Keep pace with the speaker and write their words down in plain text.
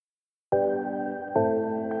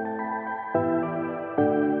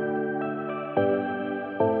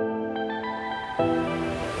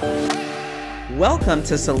Welcome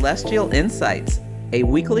to Celestial Insights, a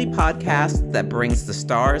weekly podcast that brings the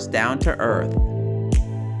stars down to earth.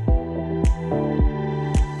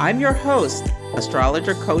 I'm your host,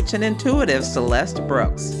 astrologer, coach, and intuitive Celeste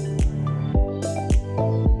Brooks.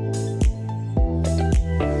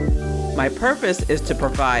 My purpose is to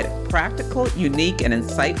provide practical, unique, and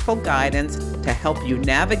insightful guidance to help you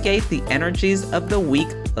navigate the energies of the week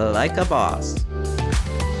like a boss.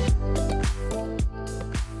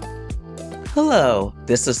 Hello,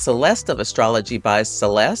 this is Celeste of Astrology by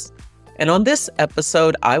Celeste, and on this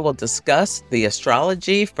episode, I will discuss the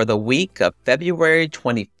astrology for the week of February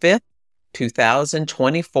 25th,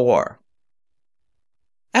 2024.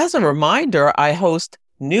 As a reminder, I host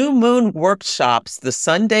new moon workshops the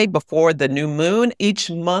Sunday before the new moon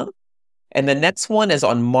each month, and the next one is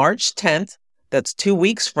on March 10th. That's 2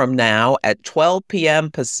 weeks from now at 12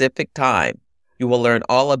 p.m. Pacific time. You will learn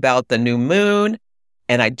all about the new moon,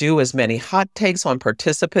 and I do as many hot takes on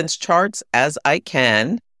participants' charts as I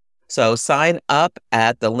can. So sign up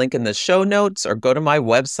at the link in the show notes or go to my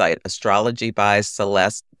website,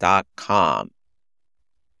 astrologybyceleste.com.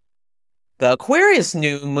 The Aquarius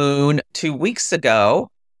new moon 2 weeks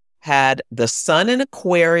ago had the sun in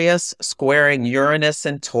Aquarius squaring Uranus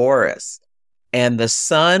and Taurus. And the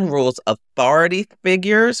sun rules authority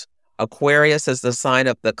figures. Aquarius is the sign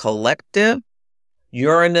of the collective.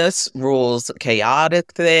 Uranus rules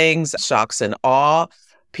chaotic things, shocks and awe,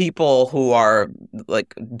 people who are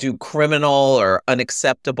do criminal or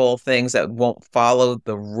unacceptable things that won't follow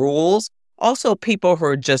the rules. Also, people who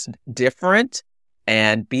are just different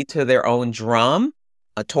and beat to their own drum.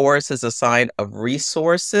 A Taurus is a sign of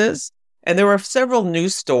resources. And there were several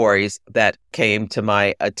news stories that came to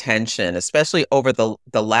my attention, especially over the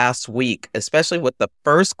last week, especially with the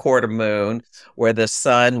first quarter moon, where the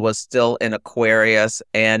sun was still in Aquarius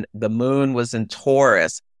and the moon was in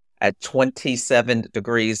Taurus at 27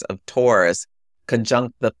 degrees of Taurus,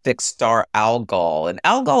 conjunct the fixed star Algol. And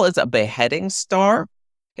Algol is a beheading star.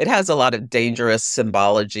 It has a lot of dangerous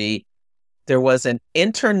symbology. There was an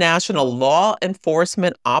international law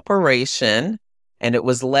enforcement operation, and it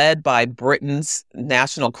was led by Britain's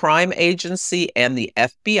National Crime Agency and the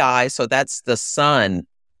FBI. So that's the sun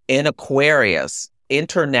in Aquarius.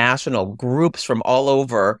 International groups from all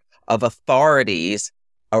over of authorities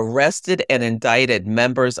arrested and indicted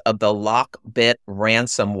members of the Lockbit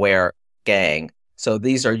ransomware gang. So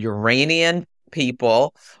these are Uranian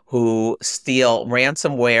people who steal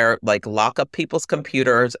ransomware, like lock up people's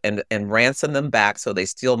computers and ransom them back so they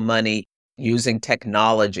steal money using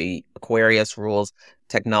technology. Aquarius rules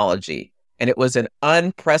technology. And it was an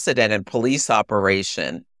unprecedented police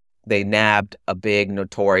operation. They nabbed a big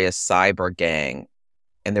notorious cyber gang.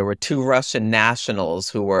 And there were 2 Russian nationals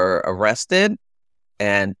who were arrested,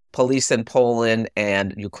 and police in Poland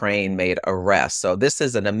and Ukraine made arrests. So this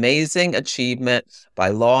is an amazing achievement by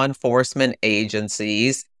law enforcement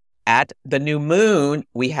agencies. At the new moon,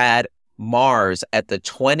 we had Mars at the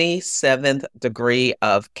 27th degree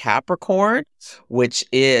of Capricorn, which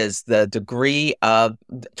is the degree of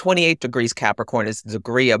 28 degrees Capricorn is the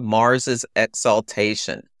degree of Mars's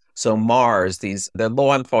exaltation. So Mars, the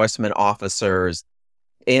law enforcement officers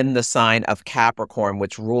in the sign of Capricorn,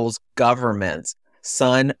 which rules governments,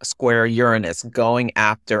 Sun square Uranus, going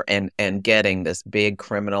after and getting this big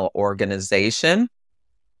criminal organization.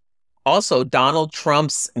 Also, Donald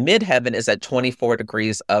Trump's midheaven is at 24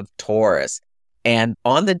 degrees of Taurus. And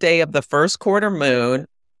on the day of the first quarter moon,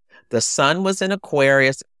 the sun was in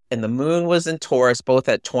Aquarius and the moon was in Taurus, both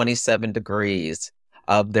at 27 degrees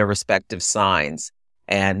of their respective signs.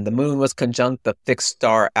 And the moon was conjunct the fixed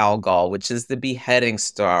star Algol, which is the beheading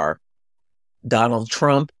star. Donald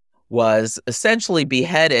Trump was essentially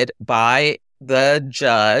beheaded by the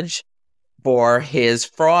judge for his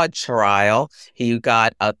fraud trial. He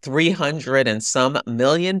got a $300 and some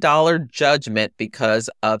million judgment because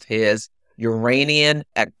of his Uranian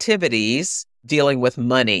activities dealing with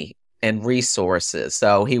money and resources.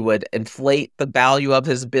 So he would inflate the value of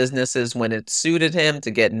his businesses when it suited him to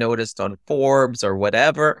get noticed on Forbes or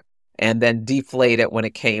whatever, and then deflate it when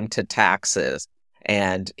it came to taxes.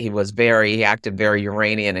 And he acted very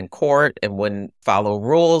Uranian in court and wouldn't follow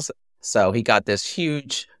rules. So he got this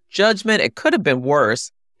huge judgment. It could have been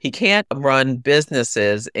worse. He can't run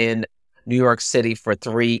businesses in New York City for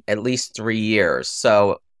at least 3 years.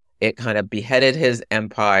 So it kind of beheaded his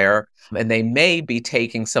empire, and they may be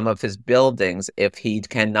taking some of his buildings if he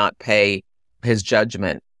cannot pay his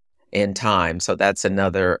judgment in time. So that's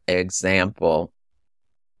another example.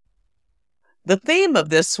 The theme of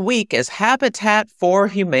this week is Habitat for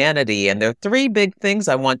Humanity, and there are 3 big things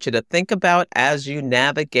I want you to think about as you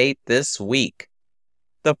navigate this week.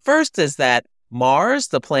 The first is that Mars,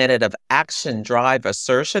 the planet of action, drive,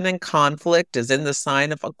 assertion, and conflict, is in the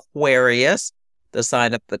sign of Aquarius, the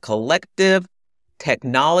sign of the collective,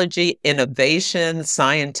 technology, innovation,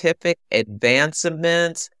 scientific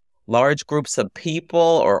advancements, large groups of people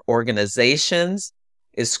or organizations,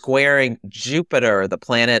 is squaring Jupiter, the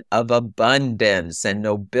planet of abundance and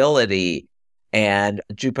nobility. And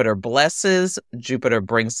Jupiter blesses, Jupiter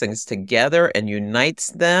brings things together and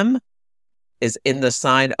unites them, is in the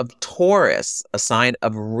sign of Taurus, a sign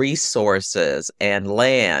of resources and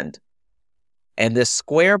land. And this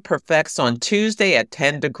square perfects on Tuesday at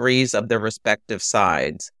 10 degrees of their respective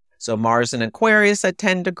sides. So Mars in Aquarius at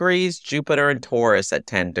 10 degrees, Jupiter and Taurus at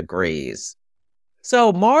 10 degrees.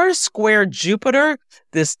 So Mars square Jupiter,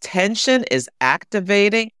 this tension is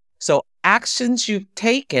activating. So actions you've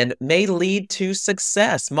taken may lead to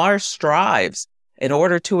success. Mars strives in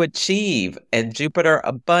order to achieve, and Jupiter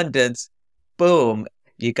abundance, boom,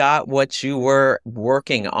 you got what you were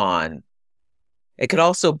working on. It could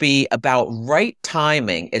also be about right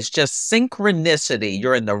timing. It's just synchronicity.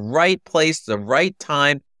 You're in the right place, the right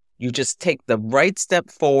time. You just take the right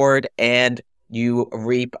step forward and you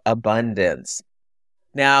reap abundance.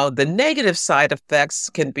 Now, the negative side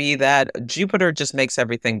effects can be that Jupiter just makes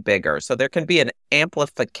everything bigger. So there can be an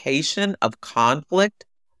amplification of conflict,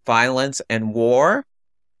 violence, and war.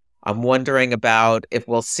 I'm wondering about if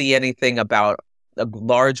we'll see anything about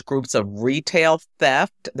large groups of retail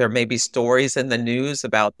theft. There may be stories in the news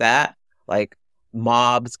about that, like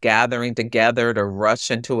mobs gathering together to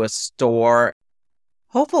rush into a store.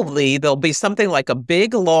 Hopefully, there'll be something like a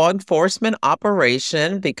big law enforcement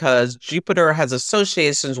operation because Jupiter has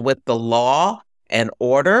associations with the law and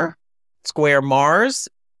order. Square Mars,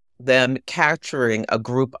 them capturing a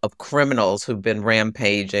group of criminals who've been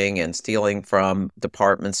rampaging and stealing from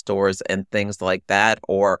department stores and things like that,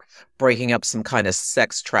 or breaking up some kind of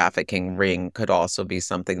sex trafficking ring could also be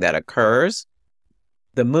something that occurs.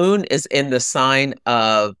 The moon is in the sign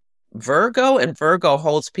of Virgo, and Virgo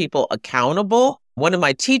holds people accountable. One of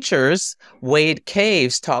my teachers, Wade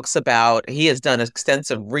Caves, talks about, he has done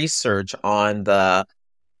extensive research on the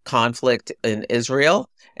conflict in Israel.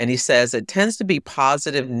 And he says it tends to be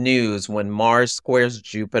positive news when Mars squares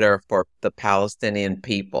Jupiter for the Palestinian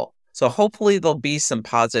people. So hopefully there'll be some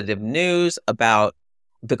positive news about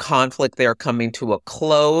the conflict there coming to a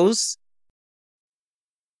close.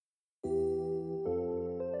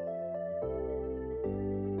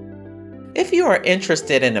 If you are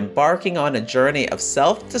interested in embarking on a journey of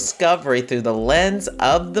self-discovery through the lens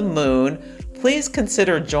of the moon, please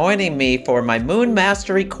consider joining me for my Moon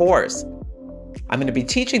Mastery course. I'm going to be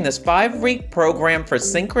teaching this 5-week program for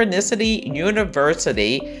Synchronicity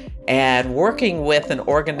University, and working with an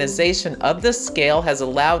organization of this scale has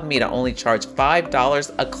allowed me to only charge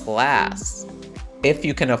 $5 a class. If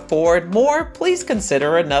you can afford more, please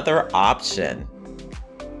consider another option.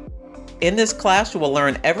 In this class, you will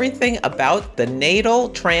learn everything about the natal,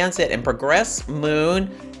 transit, and progress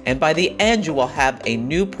moon, and by the end, you will have a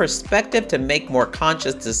new perspective to make more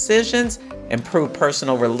conscious decisions, improve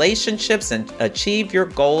personal relationships, and achieve your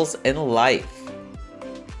goals in life.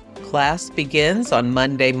 Class begins on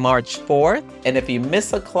Monday, March 4th, and if you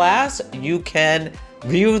miss a class, you can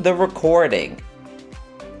view the recording.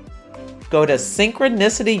 Go to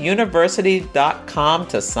synchronicityuniversity.com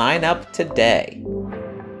to sign up today.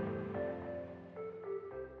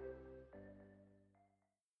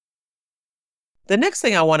 The next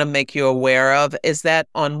thing I want to make you aware of is that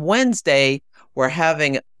on Wednesday, we're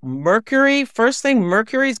having Mercury. First thing,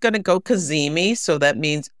 Mercury is going to go Cazimi. So that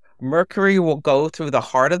means Mercury will go through the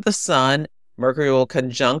heart of the sun. Mercury will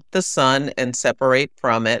conjunct the sun and separate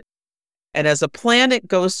from it. And as a planet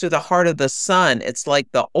goes through the heart of the sun, it's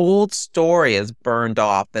like the old story is burned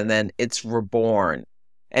off and then it's reborn.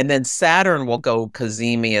 And then Saturn will go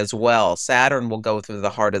Cazimi as well. Saturn will go through the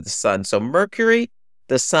heart of the sun. So Mercury,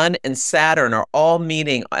 the sun, and Saturn are all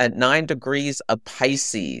meeting at 9 degrees of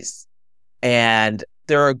Pisces. And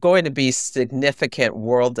there are going to be significant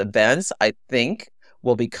world events, I think,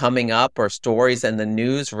 will be coming up, or stories in the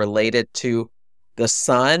news related to the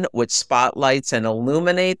sun, which spotlights and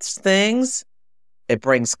illuminates things. It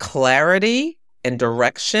brings clarity and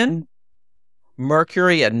direction.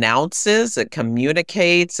 Mercury announces, it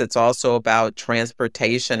communicates. It's also about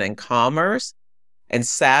transportation and commerce. And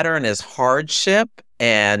Saturn is hardship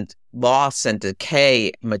and loss and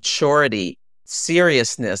decay, maturity,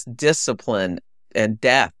 seriousness, discipline, and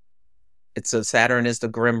death. Saturn is the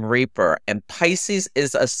Grim Reaper. And Pisces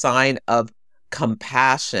is a sign of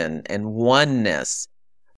compassion and oneness.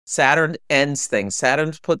 Saturn ends things.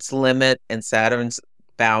 Saturn puts limit and Saturn's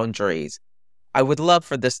boundaries. I would love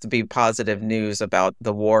for this to be positive news about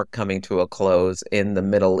the war coming to a close in the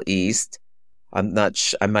Middle East. I'm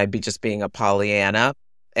not I might be just being a Pollyanna.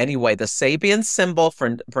 Anyway, the Sabian symbol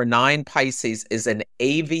for 9 Pisces is an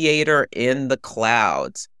aviator in the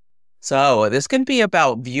clouds. So this can be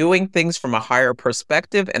about viewing things from a higher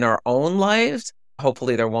perspective in our own lives.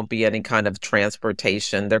 Hopefully there won't be any kind of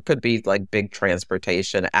transportation. There could be like big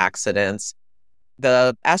transportation accidents.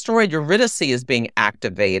 The asteroid Eurydice is being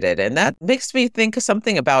activated, and that makes me think of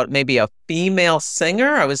something about maybe a female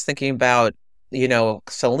singer. I was thinking about,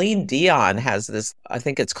 Celine Dion has this, I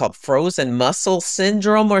think it's called frozen muscle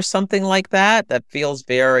syndrome or something like that. That feels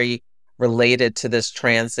very related to this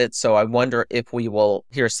transit. So I wonder if we will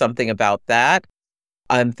hear something about that.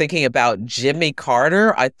 I'm thinking about Jimmy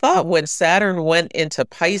Carter. I thought when Saturn went into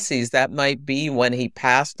Pisces, that might be when he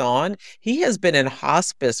passed on. He has been in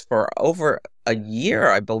hospice for over a year,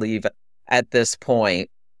 I believe, at this point.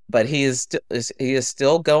 But he is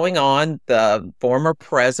still going on. The former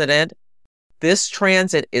president. This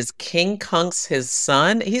transit is King Kunk's his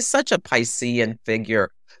son. He's such a Piscean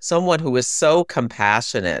figure, someone who is so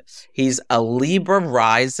compassionate. He's a Libra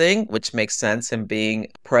rising, which makes sense, him being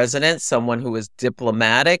president, someone who is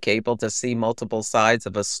diplomatic, able to see multiple sides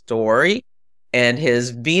of a story. And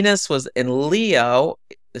his Venus was in Leo,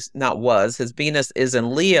 his Venus is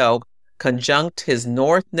in Leo, conjunct his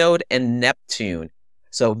North Node and Neptune.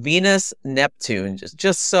 So Venus, Neptune,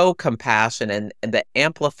 just so compassionate, and the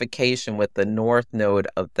amplification with the North Node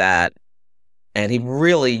of that. And he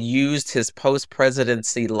really used his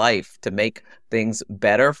post-presidency life to make things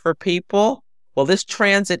better for people. Well, this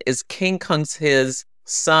transit is King Kunk's his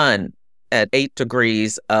son at 8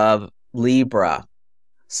 degrees of Libra.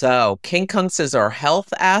 So King Kunk's is our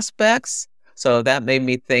health aspects. So that made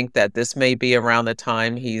me think that this may be around the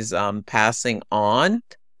time he's passing on.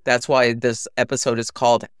 That's why this episode is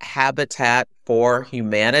called Habitat for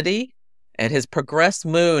Humanity. And his progressed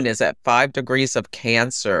moon is at 5 degrees of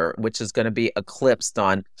Cancer, which is going to be eclipsed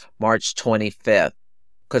on March 25th,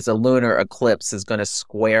 because the lunar eclipse is going to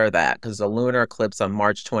square that, because the lunar eclipse on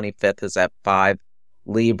March 25th is at 5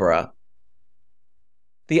 Libra.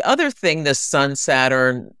 The other thing this Sun,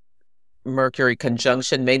 Saturn, Mercury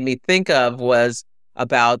conjunction made me think of was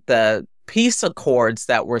about the peace accords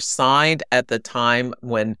that were signed at the time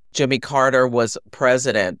when Jimmy Carter was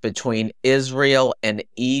president between Israel and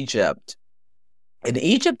Egypt. And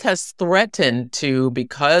Egypt has threatened to,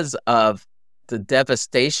 because of the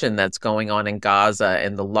devastation that's going on in Gaza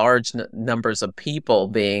and the large numbers of people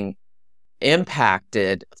being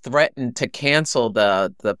impacted, threatened to cancel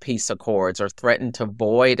the peace accords or threatened to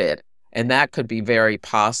void it. And that could be very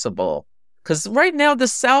possible. Because right now the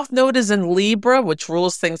South Node is in Libra, which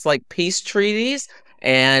rules things like peace treaties,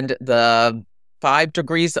 and the 5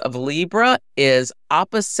 degrees of Libra is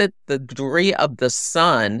opposite the degree of the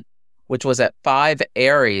Sun, which was at 5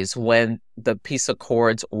 Aries when the peace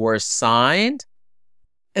accords were signed.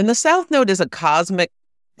 And the South Node is a cosmic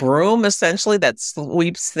broom, essentially, that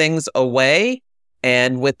sweeps things away.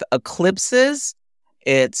 And with eclipses,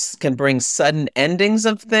 it can bring sudden endings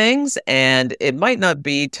of things, and it might not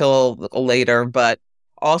be till later, but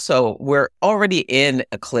also we're already in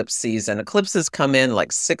eclipse season. Eclipses come in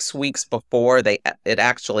like 6 weeks before it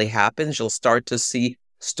actually happens. You'll start to see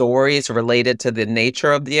stories related to the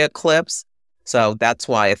nature of the eclipse. So that's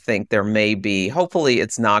why I think there may be, hopefully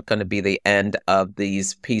it's not going to be the end of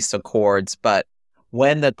these peace accords, but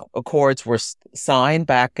when the accords were signed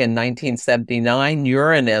back in 1979,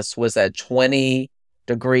 Uranus was at 20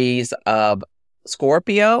 degrees of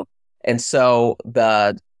Scorpio. And so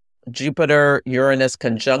the Jupiter-Uranus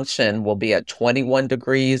conjunction will be at 21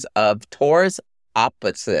 degrees of Taurus,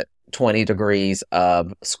 opposite 20 degrees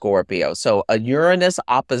of Scorpio. So a Uranus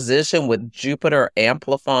opposition with Jupiter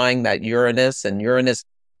amplifying that Uranus, and Uranus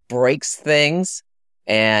breaks things.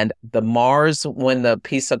 And the Mars, when the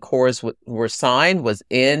peace accords were signed, was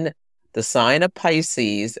in the sign of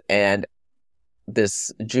Pisces, and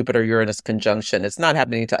this Jupiter-Uranus conjunction, it's not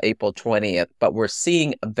happening until April 20th, but we're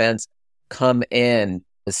seeing events come in,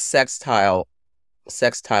 the sextile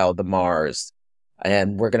the Mars.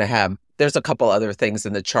 And we're going to have, there's a couple other things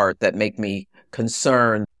in the chart that make me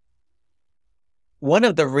concerned. One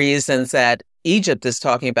of the reasons that Egypt is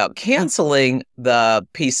talking about canceling the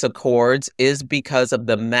peace accords is because of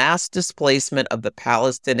the mass displacement of the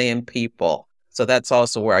Palestinian people. So that's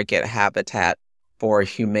also where I get Habitat for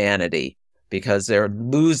Humanity, because they're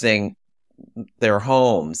losing their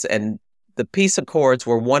homes. And the peace accords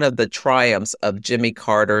were one of the triumphs of Jimmy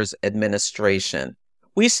Carter's administration.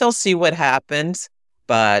 We shall see what happens.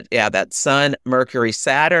 But yeah, that Sun, Mercury,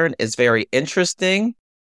 Saturn is very interesting.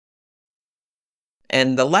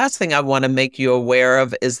 And the last thing I want to make you aware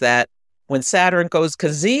of is that when Saturn goes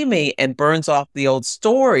Cazimi and burns off the old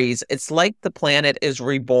stories, it's like the planet is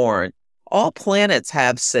reborn. All planets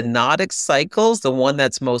have synodic cycles. The one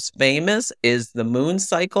that's most famous is the moon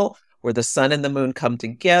cycle, where the sun and the moon come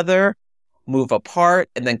together, move apart,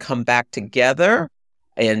 and then come back together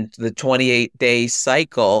in the 28-day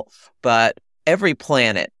cycle. But every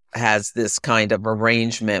planet has this kind of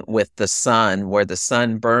arrangement with the sun, where the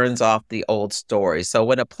sun burns off the old story. So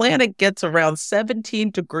when a planet gets around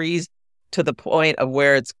 17 degrees to the point of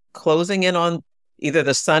where it's closing in on, either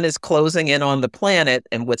the sun is closing in on the planet,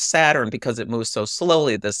 and with Saturn, because it moves so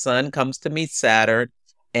slowly, the sun comes to meet Saturn,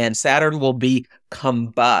 and Saturn will be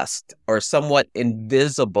combust or somewhat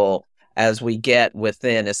invisible as we get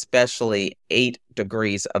within, especially 8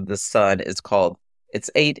 degrees of the sun is called. It's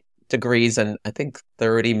 8 degrees and I think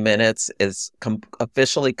 30 minutes is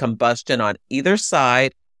officially combustion on either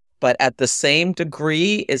side, but at the same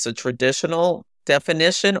degree is a traditional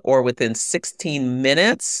definition, or within 16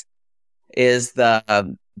 minutes is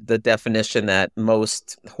the definition that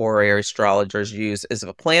most horary astrologers use. Is if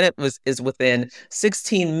a planet is within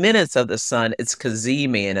 16 minutes of the sun, it's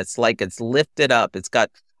Cazimi, and it's like it's lifted up. It's got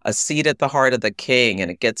a seat at the heart of the king, and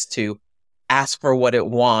it gets to ask for what it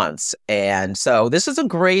wants. And so this is a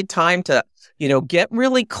great time to, get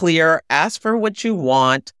really clear, ask for what you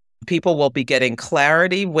want. People will be getting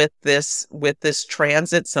clarity with this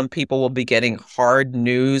transit. Some people will be getting hard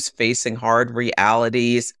news, facing hard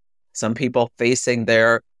realities. Some people facing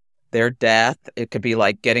their death. It could be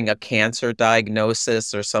like getting a cancer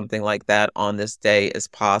diagnosis or something like that on this day is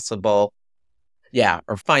possible. Yeah,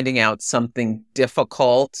 or finding out something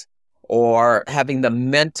difficult, or having the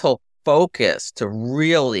mental focus to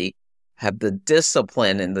really have the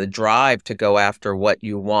discipline and the drive to go after what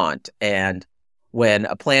you want. And when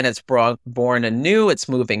a planet's born anew, it's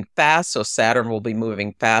moving fast. So Saturn will be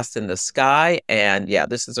moving fast in the sky. And yeah,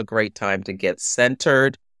 this is a great time to get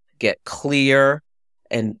centered, get clear,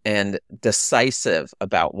 and decisive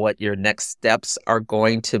about what your next steps are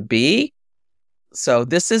going to be. So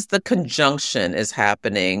this is the conjunction is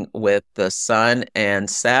happening with the Sun and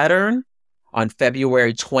Saturn on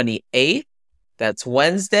February 28th. That's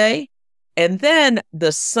Wednesday. And then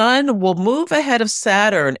the Sun will move ahead of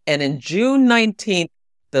Saturn. And in June 19th,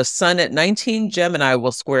 the Sun at 19 Gemini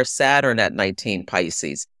will square Saturn at 19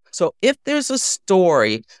 Pisces. So if there's a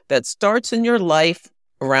story that starts in your life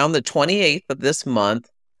around the 28th of this month,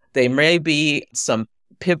 there may be some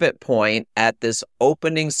pivot point at this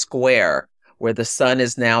opening square where the Sun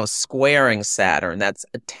is now squaring Saturn. That's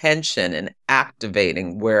attention and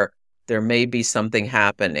activating, where there may be something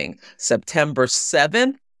happening. September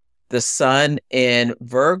 7th, the Sun in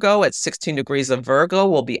Virgo at 16 degrees of Virgo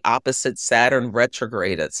will be opposite Saturn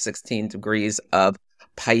retrograde at 16 degrees of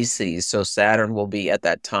Pisces. So Saturn will be at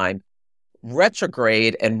that time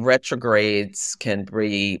retrograde, and retrogrades can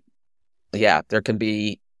be, there can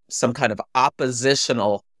be some kind of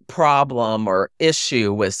oppositional problem or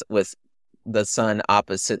issue with the Sun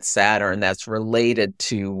opposite Saturn that's related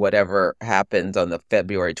to whatever happens on the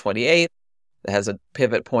February 28th. It has a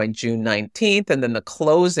pivot point June 19th, and then the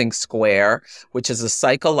closing square, which is a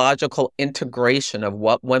psychological integration of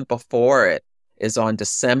what went before it, is on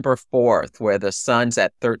December 4th, where the Sun's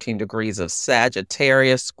at 13 degrees of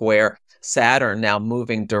Sagittarius square Saturn, now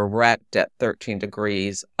moving direct at 13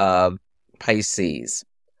 degrees of Pisces.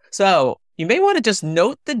 So you may want to just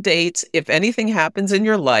note the dates if anything happens in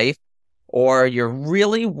your life, or you're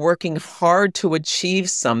really working hard to achieve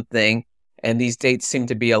something and these dates seem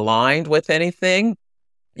to be aligned with anything.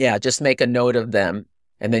 Yeah, just make a note of them.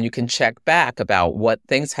 And then you can check back about what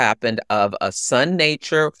things happened of a Sun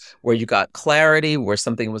nature, where you got clarity, where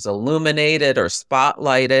something was illuminated or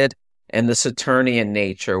spotlighted, and the Saturnian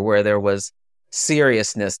nature, where there was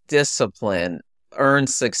seriousness, discipline, earned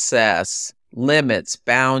success, limits,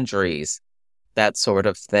 boundaries, that sort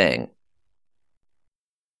of thing.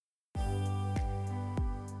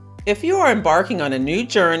 If you are embarking on a new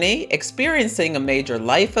journey, experiencing a major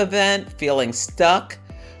life event, feeling stuck,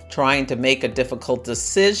 trying to make a difficult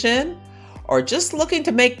decision, or just looking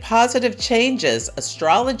to make positive changes,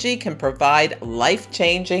 astrology can provide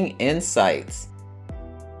life-changing insights.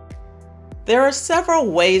 There are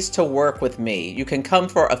several ways to work with me. You can come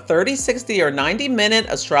for a 30, 60, or 90-minute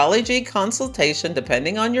astrology consultation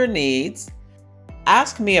depending on your needs.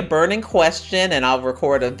 Ask me a burning question and I'll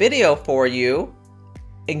record a video for you.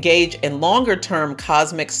 Engage in longer-term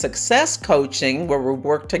cosmic success coaching, where we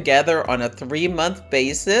work together on a 3-month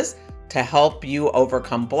basis to help you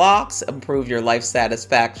overcome blocks, improve your life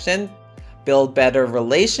satisfaction, build better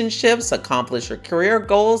relationships, accomplish your career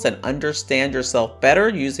goals, and understand yourself better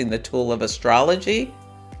using the tool of astrology.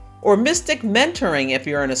 Or mystic mentoring if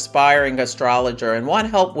you're an aspiring astrologer and want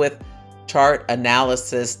help with chart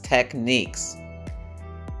analysis techniques.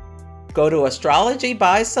 Go to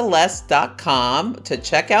astrologybyceleste.com to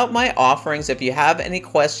check out my offerings. If you have any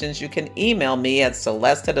questions, you can email me at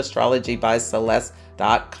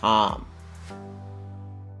celeste@astrologybyceleste.com.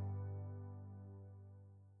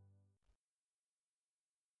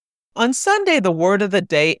 On Sunday, the word of the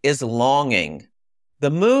day is longing. The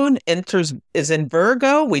moon is in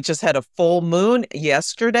Virgo. We just had a full moon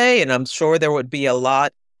yesterday, and I'm sure there would be a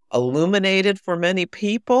lot illuminated for many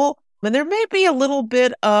people. And there may be a little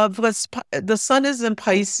bit of, the sun is in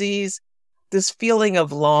Pisces, this feeling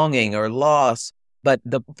of longing or loss, but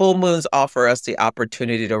the full moons offer us the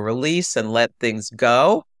opportunity to release and let things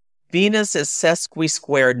go. Venus is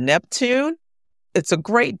sesqui-squared Neptune. It's a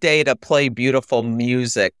great day to play beautiful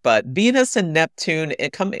music, but Venus and Neptune,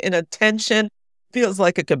 it come in a tension, feels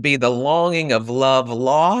like it could be the longing of love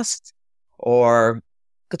lost or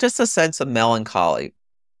just a sense of melancholy.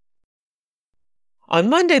 On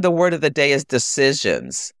Monday, the word of the day is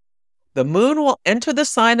decisions. The moon will enter the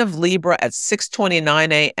sign of Libra at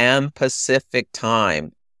 6:29 a.m. Pacific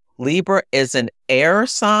time. Libra is an air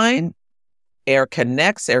sign. Air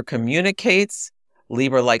connects, air communicates.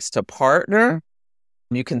 Libra likes to partner.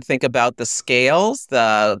 You can think about the scales,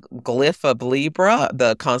 the glyph of Libra.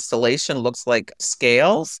 The constellation looks like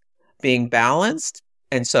scales being balanced.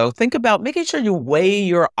 And so think about making sure you weigh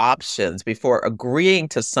your options before agreeing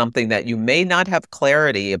to something that you may not have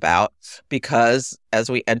clarity about, because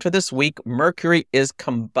as we enter this week, Mercury is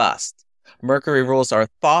combust. Mercury rules our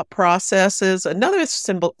thought processes. Another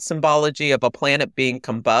symbology of a planet being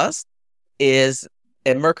combust is,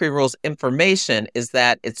 and Mercury rules information, is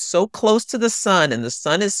that it's so close to the sun and the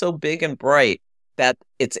sun is so big and bright that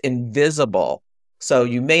it's invisible. So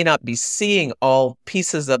you may not be seeing all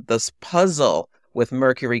pieces of this puzzle with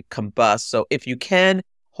Mercury combust. So if you can,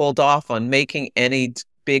 hold off on making any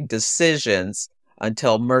big decisions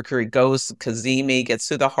until Mercury goes Cazimi, gets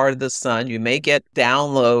to the heart of the sun. You may get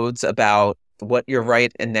downloads about what your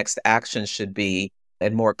right and next action should be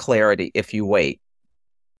and more clarity if you wait.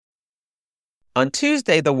 On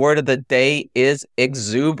Tuesday, the word of the day is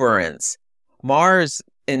exuberance. Mars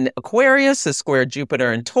in Aquarius is square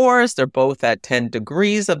Jupiter in Taurus. They're both at 10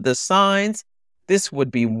 degrees of the signs. This would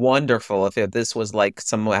be wonderful if this was like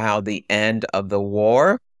somehow the end of the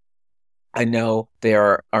war. I know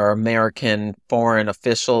there are American foreign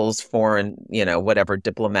officials, whatever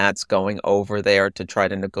diplomats going over there to try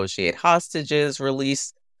to negotiate hostages,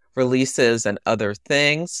 releases, and other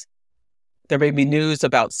things. There may be news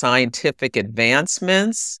about scientific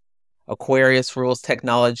advancements. Aquarius rules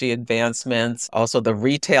technology advancements. Also the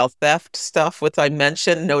retail theft stuff, which I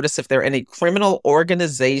mentioned. Notice if there are any criminal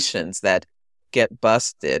organizations that get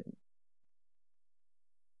busted.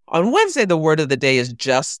 On Wednesday, the word of the day is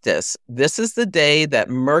justice. This is the day that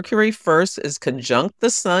Mercury first is conjunct the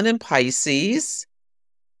sun in Pisces.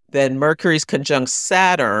 Then Mercury's conjunct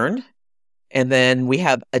Saturn. And then we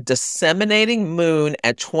have a disseminating moon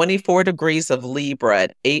at 24 degrees of Libra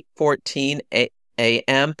at 8:14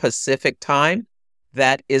 a.m. Pacific time.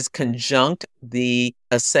 That is conjunct the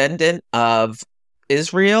ascendant of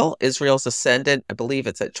Israel. Israel's ascendant, I believe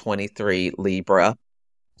it's at 23 Libra.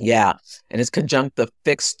 Yeah. And it's conjunct the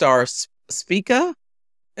fixed star Spica.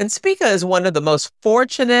 And Spica is one of the most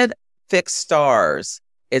fortunate fixed stars.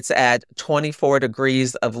 It's at 24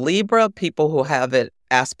 degrees of Libra. People who have it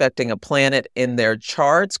aspecting a planet in their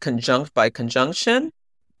charts, conjunct by conjunction,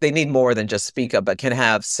 they need more than just Spica, but can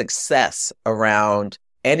have success around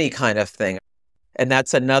any kind of thing. And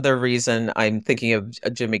that's another reason I'm thinking of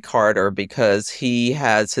Jimmy Carter, because he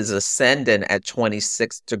has his ascendant at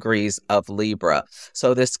 26 degrees of Libra.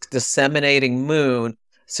 So this disseminating moon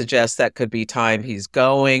suggests that could be time he's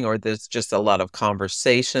going, or there's just a lot of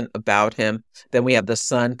conversation about him. Then we have the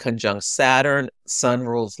sun conjunct Saturn. Sun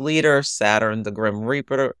rules leader. Saturn, the grim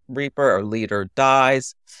reaper or leader,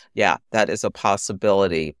 dies. Yeah, that is a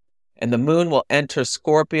possibility. And the moon will enter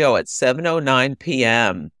Scorpio at 7:09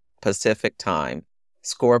 p.m. Pacific time.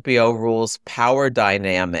 Scorpio rules power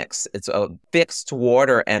dynamics. It's a fixed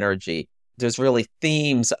water energy. There's really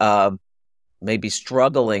themes of maybe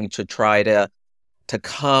struggling to try to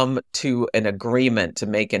come to an agreement to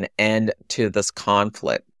make an end to this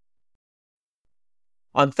conflict.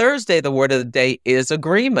 On Thursday, the word of the day is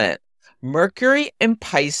agreement. Mercury in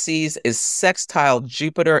Pisces is sextile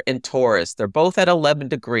Jupiter in Taurus. They're both at 11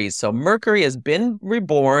 degrees. So Mercury has been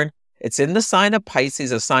reborn. It's in the sign of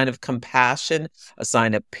Pisces, a sign of compassion, a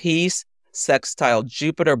sign of peace. sextile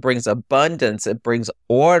Jupiter brings abundance. It brings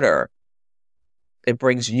order. It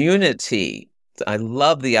brings unity. I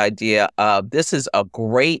love the idea of this is a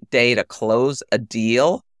great day to close a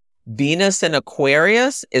deal. Venus in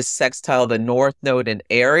Aquarius is sextile the North Node in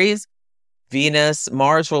Aries.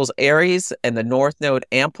 Mars rules Aries, and the North Node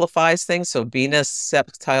amplifies things. So Venus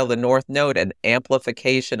sextile the North Node, an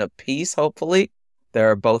amplification of peace, hopefully.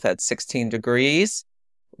 They're both at 16 degrees.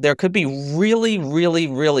 There could be really, really,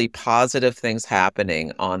 really positive things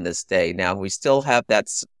happening on this day. Now, we still have that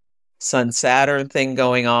Sun-Saturn thing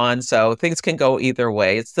going on, so things can go either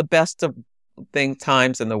way. It's the best of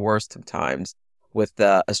times and the worst of times with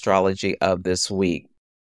the astrology of this week.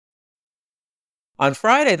 On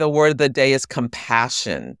Friday, the word of the day is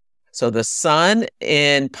compassion. So the sun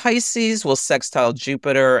in Pisces will sextile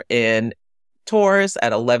Jupiter in Taurus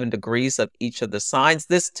at 11 degrees of each of the signs.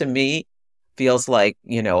 This, to me, feels like,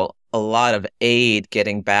 a lot of aid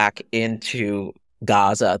getting back into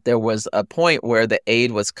Gaza. There was a point where the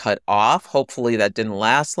aid was cut off. Hopefully that didn't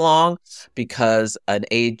last long because an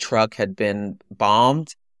aid truck had been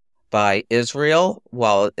bombed by Israel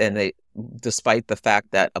despite the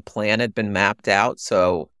fact that a plan had been mapped out.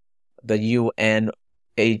 So the UN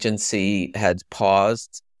agency had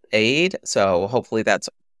paused aid. So hopefully that's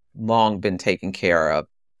long been taken care of.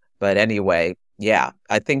 But anyway, yeah,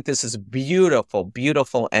 I think this is beautiful,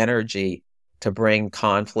 beautiful energy to bring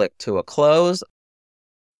conflict to a close.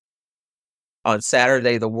 On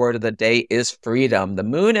Saturday, the word of the day is freedom. The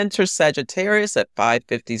moon enters Sagittarius at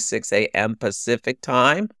 5:56 a.m. Pacific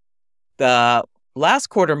time. The last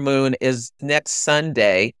quarter moon is next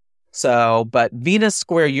Sunday. But Venus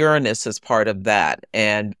square Uranus is part of that.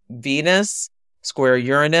 And Venus square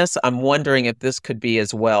Uranus, I'm wondering if this could be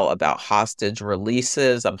as well about hostage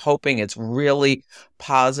releases. I'm hoping it's really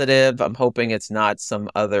positive. I'm hoping it's not some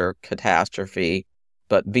other catastrophe.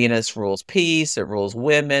 But Venus rules peace, it rules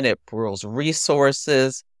women, it rules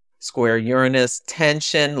resources, square Uranus,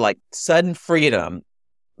 tension, like sudden freedom.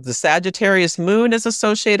 The Sagittarius moon is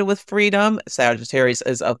associated with freedom. Sagittarius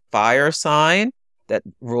is a fire sign that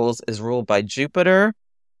is ruled by Jupiter.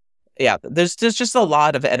 Yeah, there's just a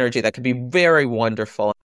lot of energy that could be very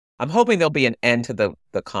wonderful. I'm hoping there'll be an end to the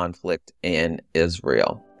conflict in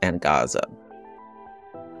Israel and Gaza.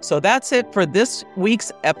 So that's it for this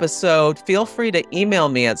week's episode. Feel free to email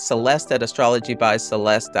me at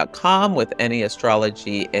celeste@astrologybyceleste.com with any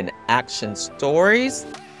astrology in action stories,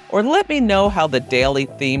 or let me know how the daily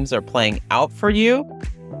themes are playing out for you.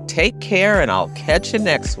 Take care, and I'll catch you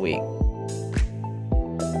next week.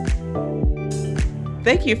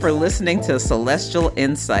 Thank you for listening to Celestial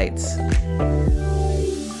Insights.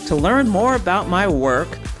 To learn more about my work,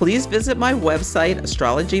 please visit my website,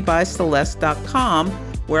 astrologybyceleste.com,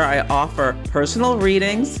 where I offer personal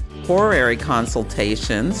readings, horary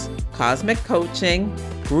consultations, cosmic coaching,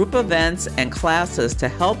 group events, and classes to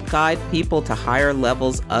help guide people to higher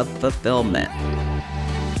levels of fulfillment.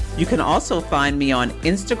 You can also find me on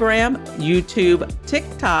Instagram, YouTube,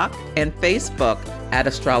 TikTok, and Facebook at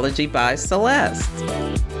Astrology by Celeste.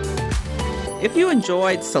 If you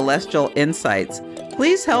enjoyed Celestial Insights,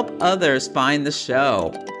 please help others find the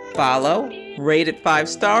show. Follow, rate it 5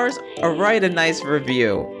 stars, or write a nice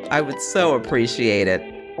review. I would so appreciate it.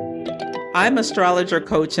 I'm astrologer,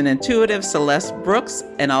 coach, and intuitive Celeste Brooks,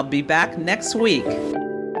 and I'll be back next week.